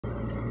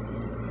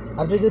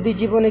আপনি যদি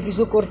জীবনে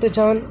কিছু করতে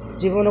চান,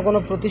 জীবনে কোনো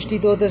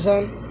প্রতিষ্ঠিত হতে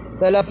চান,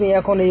 তাহলে আপনি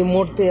এখন এই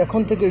মুহূর্তে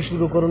এখন থেকে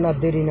শুরু করুন, আর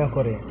দেরি না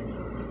করে।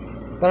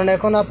 কারণ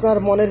এখন আপনার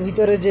মনের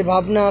ভিতরে যে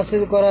ভাবনা আছে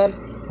করার,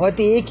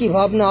 হয়তো একই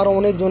ভাবনা আরও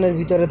অনেকজনের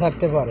ভিতরে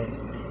থাকতে পারে।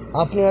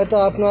 আপনি হয়তো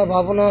আপনার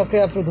ভাবনাকে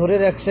আপনি ধরে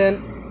রাখছেন,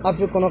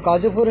 আপনি কোনো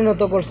কাজে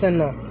পরিণত করছেন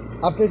না,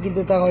 আপনি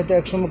কিন্তু তা হয়তো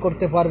একসময়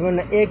করতে পারবেন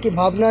না। একই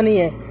ভাবনা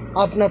নিয়ে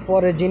আপনার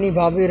পরে যিনি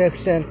ভাবিয়ে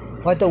রাখছেন,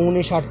 হয়তো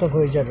উনি সার্থক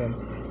হয়ে যাবেন।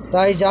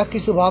 তাই যা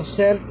কিছু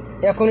ভাবছেন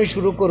এখনই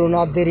শুরু করুন,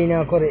 আর দেরি না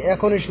করে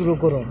এখনই শুরু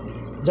করুন।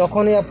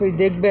 যখনই আপনি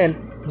দেখবেন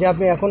যে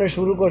আপনি এখনই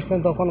শুরু করছেন,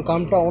 তখন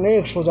কামটা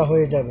অনেক সোজা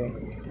হয়ে যাবে।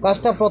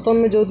 কাজটা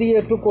প্রথমে যদি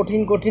একটু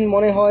কঠিন কঠিন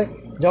মনে হয়,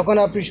 যখন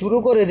আপনি শুরু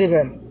করে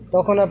দেবেন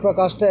তখন আপনার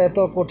কাজটা এত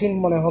কঠিন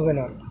মনে হবে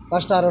না,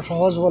 কাজটা আরও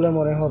সহজ বলে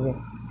মনে হবে।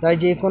 তাই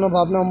যে কোনো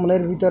ভাবনা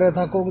মনের ভিতরে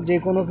থাকুক, যে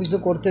কোনো কিছু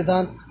করতে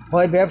চান,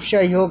 হয়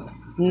ব্যবসায়ী হোক,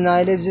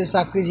 নাইলে যে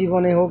চাকরি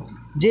জীবনে হোক,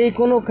 যে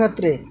কোনো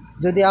ক্ষেত্রে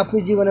যদি আপনি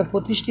জীবনে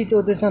প্রতিষ্ঠিত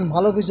হতে চান,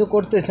 ভালো কিছু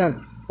করতে চান,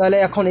 তাহলে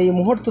এখন এই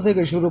মুহূর্ত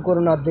থেকে শুরু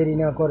করুন, আর দেরি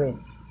না করে।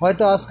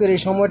 হয়তো আজকের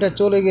এই সময়টা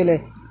চলে গেলে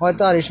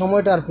হয়তো আর এই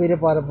সময়টা আর ফিরে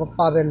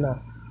পাবেন না।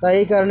 তাই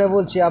এই কারণে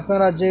বলছি,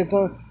 আপনারা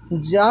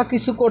যা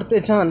কিছু করতে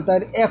চান তাই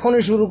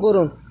এখনই শুরু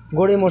করুন,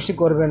 গড়িমসি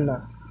করবেন না।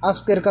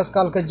 আজকের কাজ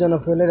কালকের জন্য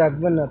ফেলে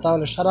রাখবেন না,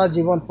 তাহলে সারা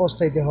জীবন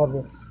পস্তাইতে হবে।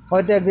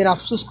 হয়তো একদিন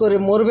আফসোস করে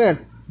মরবেন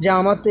যে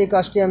আমার তো এই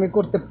কাজটি আমি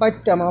করতে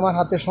পারতাম, আমার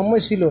হাতে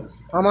সময় ছিল,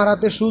 আমার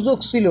হাতে সুযোগ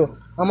ছিল,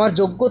 আমার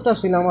যোগ্যতা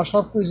ছিল, আমার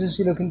সব কিছু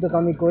ছিল, কিন্তু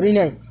আমি করি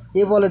নাই,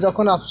 এ বলে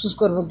যখন আফসোস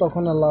করবেন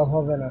তখন আর লাভ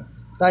হবে না।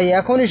 তাই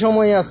এখনই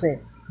সময় আছে,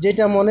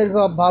 যেটা মনের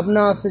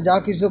ভাবনা আছে, যা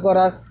কিছু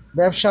করার,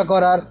 ব্যবসা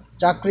করার,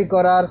 চাকরি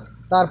করার,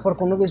 তারপর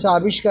কোনো কিছু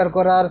আবিষ্কার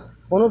করার,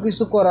 কোনো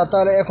কিছু করা,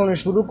 তাহলে এখনই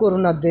শুরু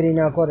করুন, আর দেরি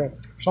না করে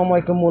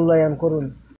সময়কে মূল্যায়ন করুন।